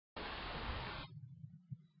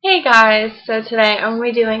Hey guys, so today I'm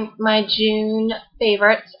going to be doing my June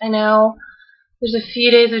favorites. I know there's a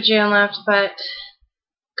few days of June left, but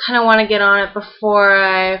kind of want to get on it before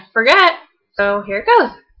I forget, so here it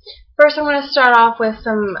goes. First I'm going to start off with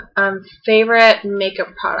some favorite makeup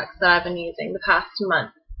products that I've been using the past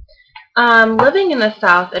month. Living in the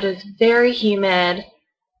South, it is very humid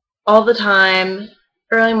all the time,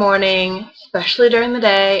 early morning, especially during the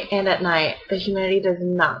day and at night. The humidity does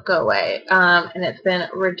not go away, and it's been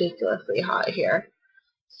ridiculously hot here.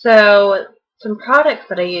 So some products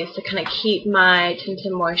that I use to kind of keep my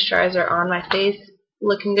tinted moisturizer on my face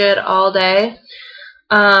looking good all day.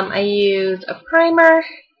 I use a primer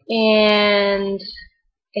and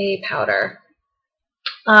a powder.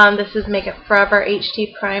 This is Makeup Forever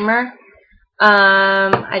HD Primer.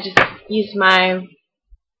 I just use my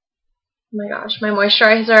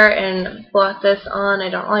moisturizer and blot this on. I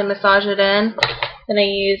don't really massage it in. Then I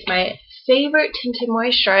use my favorite tinted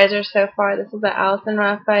moisturizer so far. This is the Alison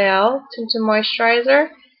Raphael tinted moisturizer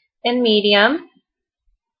in medium.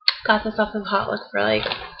 Got this off of HauteLook for like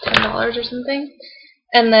 $10 or something.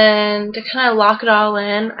 And then to kind of lock it all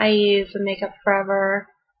in, I use the Makeup Forever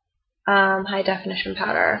high definition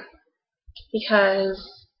powder, because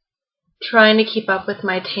trying to keep up with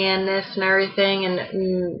my tanness and everything, and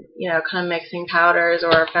you know, kind of mixing powders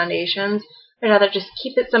or foundations, I'd rather just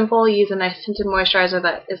keep it simple, use a nice tinted moisturizer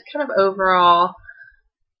that is kind of overall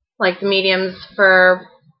like the mediums for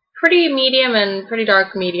pretty medium and pretty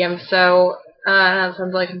dark medium. So that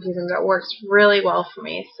sounds really confusing, but it works really well for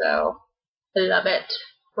me, so I love it.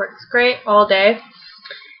 Works great all day.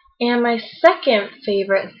 And my second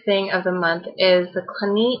favorite thing of the month is the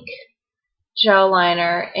Clinique gel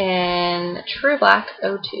liner in True Black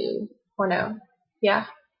 02. Or no. Yeah,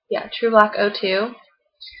 True Black 02.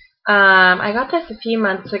 I got this a few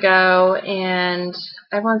months ago, and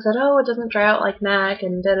everyone said, oh, it doesn't dry out like MAC,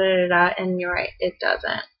 and da-da-da-da, and you're right, it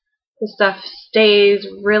doesn't. This stuff stays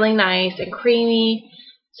really nice and creamy,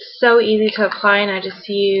 so easy to apply, and I just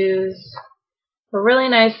use a really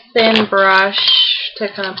nice thin brush to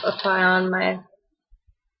kind of apply on my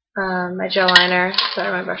my gel liner.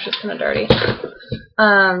 Sorry, my brush is kind of dirty.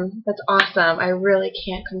 That's awesome. I really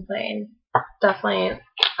can't complain. Definitely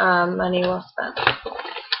money well spent.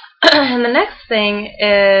 And the next thing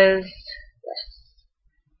is this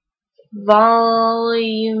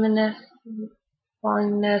Voluminous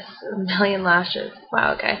Million Lashes.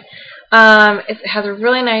 Wow, okay. It has a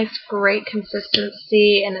really nice, great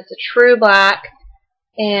consistency, and it's a true black,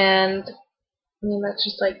 and I mean, that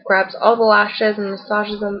just like grabs all the lashes and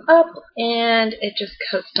massages them up, and it just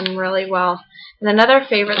coats them really well. And another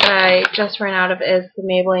favorite that I just ran out of is the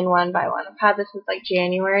Maybelline One by One. I've had this since like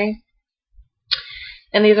January,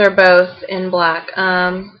 and these are both in black.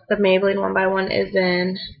 The Maybelline One by One is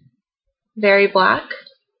in Very Black,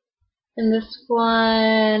 and this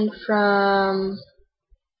one from,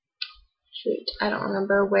 shoot, I don't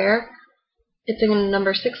remember where. It's in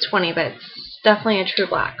number 620, but it's definitely a true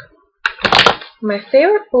black. My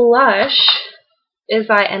favorite blush is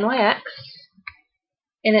by NYX,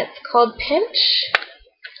 and it's called Pinch,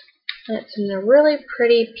 and it's in a really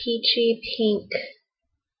pretty peachy pink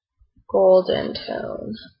golden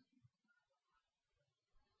tone.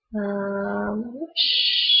 I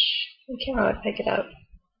can't really pick it up.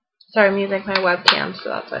 Sorry, I'm using my webcam, so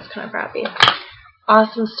that's why it's kind of crappy.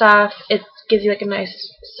 Awesome stuff. It gives you like a nice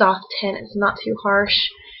soft tint. It's not too harsh,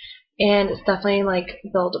 and it's definitely like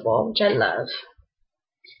buildable, which I love.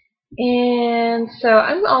 And so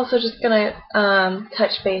I'm also just going to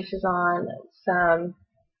touch bases on some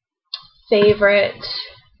favorite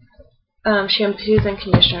shampoos and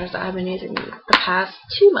conditioners that I've been using the past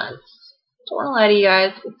 2 months. Don't want to lie to you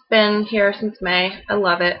guys, it's been here since May. I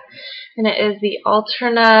love it. And it is the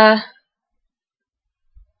Alterna,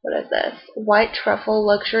 what is this? White Truffle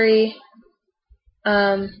Luxury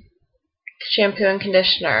shampoo and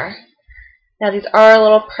conditioner. Now these are a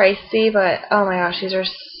little pricey, but oh my gosh, these are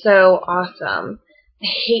so awesome. I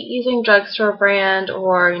hate using drugstore brand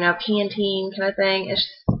or, you know, Pantene kind of thing. It's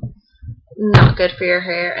just not good for your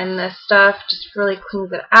hair, and this stuff just really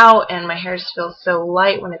cleans it out, and my hair just feels so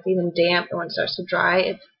light when it's even damp, and when it starts to dry,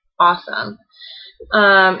 it's awesome.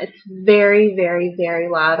 It's very, very, very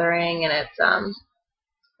lathering, and it's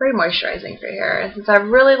very moisturizing for your hair. And since I have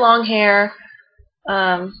really long hair,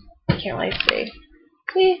 I can't really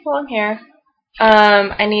see long hair.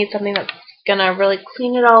 I need something that's gonna really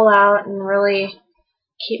clean it all out and really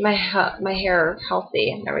keep my hair healthy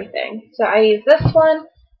and everything. So I use this one,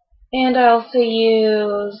 and I also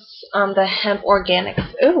use the Hemp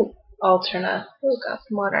Organics. Ooh, Alterna. Ooh, got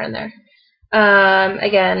some water in there.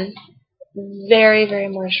 Again, very, very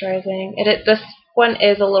moisturizing. This one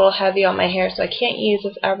is a little heavy on my hair, so I can't use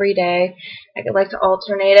this every day. I could like to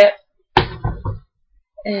alternate it.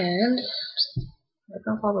 And look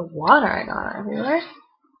at all the water I got everywhere.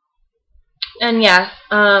 And yes,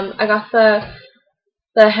 I got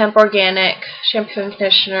the hemp organic shampoo and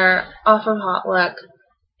conditioner off of HauteLook.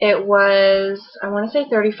 It was, I want to say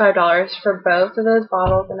 $35 for both of those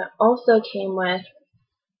bottles, and it also came with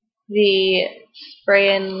the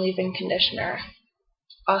spray and leave-in conditioner.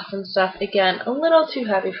 Awesome stuff. Again, a little too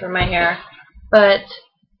heavy for my hair, but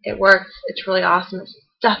it works. It's really awesome. It's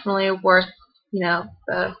definitely worth, you know,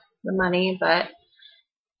 the money, but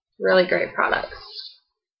really great products.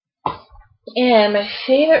 And my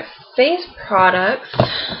favorite face products,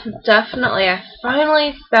 definitely, I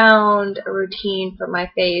finally found a routine for my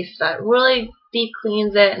face that really deep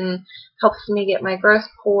cleans it and helps me get my gross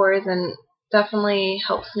pores, and definitely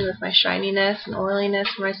helps me with my shininess and oiliness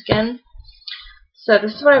for my skin. So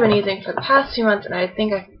this is what I've been using for the past 2 months, and I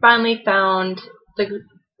think I finally found the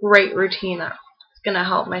great routine that's going to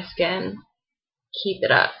help my skin keep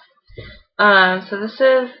it up. So this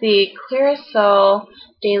is the Clearasil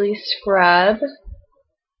Daily Scrub.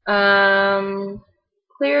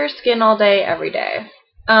 Clear skin all day, every day.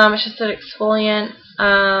 It's just an exfoliant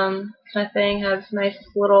kind of thing. Has nice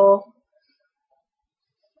little,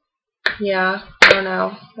 yeah, I don't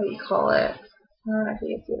know what you call it. I don't know if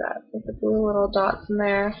you can see that. With the blue little dots in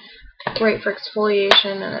there. Great for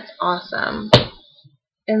exfoliation, and it's awesome.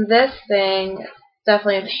 And this thing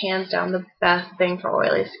definitely is hands down the best thing for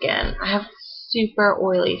oily skin. I have super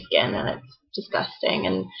oily skin, and it's disgusting,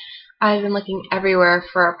 and I've been looking everywhere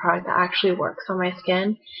for a product that actually works on my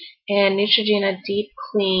skin. And Neutrogena Deep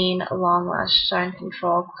Clean Long Lash Shine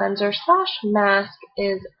Control Cleanser / Mask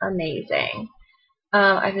is amazing.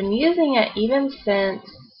 I've been using it even since,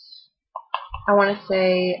 I want to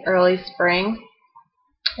say, early spring,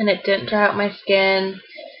 and it didn't dry out my skin,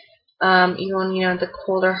 even, you know, the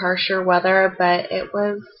colder, harsher weather, but it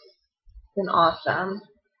was been awesome.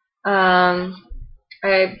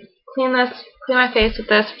 I clean my face with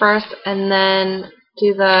this first, and then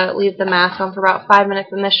leave the mask on for about 5 minutes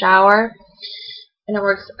in the shower, and it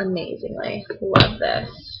works amazingly. Love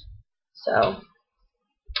this. So,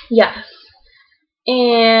 yes.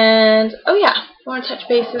 And, oh yeah, I want to touch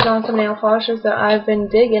bases on some nail polishes that I've been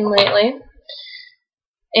digging lately.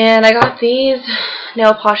 And I got these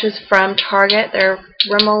nail polishes from Target. They're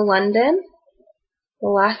Rimmel London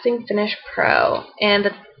Lasting Finish Pro. And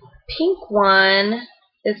the pink one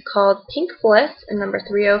is called Pink Bliss in number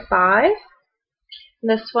 305. And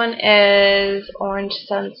this one is Orange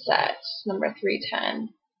Sunset, number 310.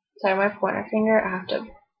 Sorry, my pointer finger. I have to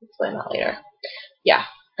explain that later. Yeah,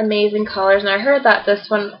 amazing colors. And I heard that this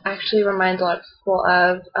one actually reminds a lot of people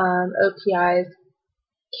of OPI's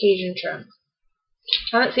Cajun Trim.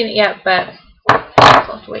 I haven't seen it yet, but I'll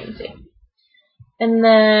have to wait and see. And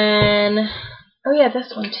then, oh yeah,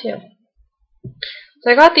 this one too.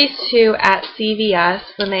 So I got these two at CVS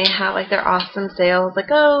when they have like their awesome sales. Like,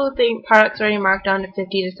 oh, the product's already marked down to 50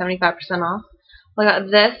 to 75% off. Well, I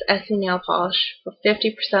got this Essie nail polish for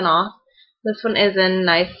 50% off. This one is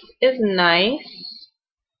nice. If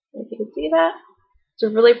you can see that. It's a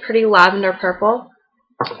really pretty lavender purple.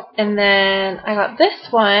 And then I got this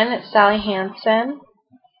one. It's Sally Hansen.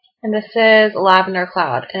 And this is Lavender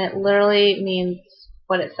Cloud. And it literally means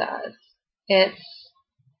what it says. It's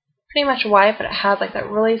pretty much white, but it has like that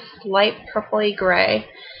really slight purpley gray.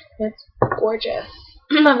 It's gorgeous.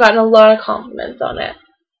 I've gotten a lot of compliments on it.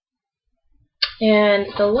 And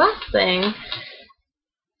the last thing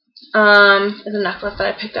is a necklace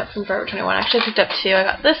that I picked up from Forever 21. Actually, I picked up two. I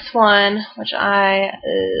got this one, which I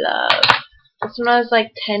love. This one was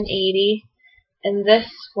like $10.80, and this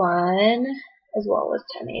one as well was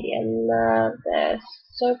 $10.80. I love this.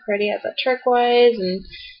 So pretty. It has a turquoise, and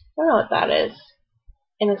I don't know what that is.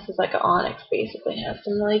 And this is like an onyx, basically. It has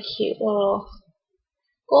some really cute little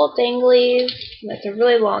gold danglies, and it's a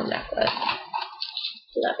really long necklace.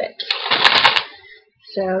 Love it.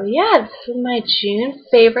 So yeah, this is my June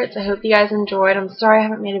favorites. I hope you guys enjoyed. I'm sorry I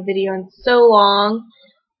haven't made a video in so long,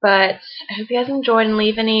 but I hope you guys enjoyed, and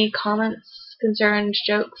leave any comments, concerns,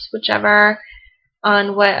 jokes, whichever,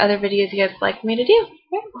 on what other videos you guys would like me to do.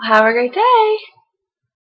 Right, well, have a great day.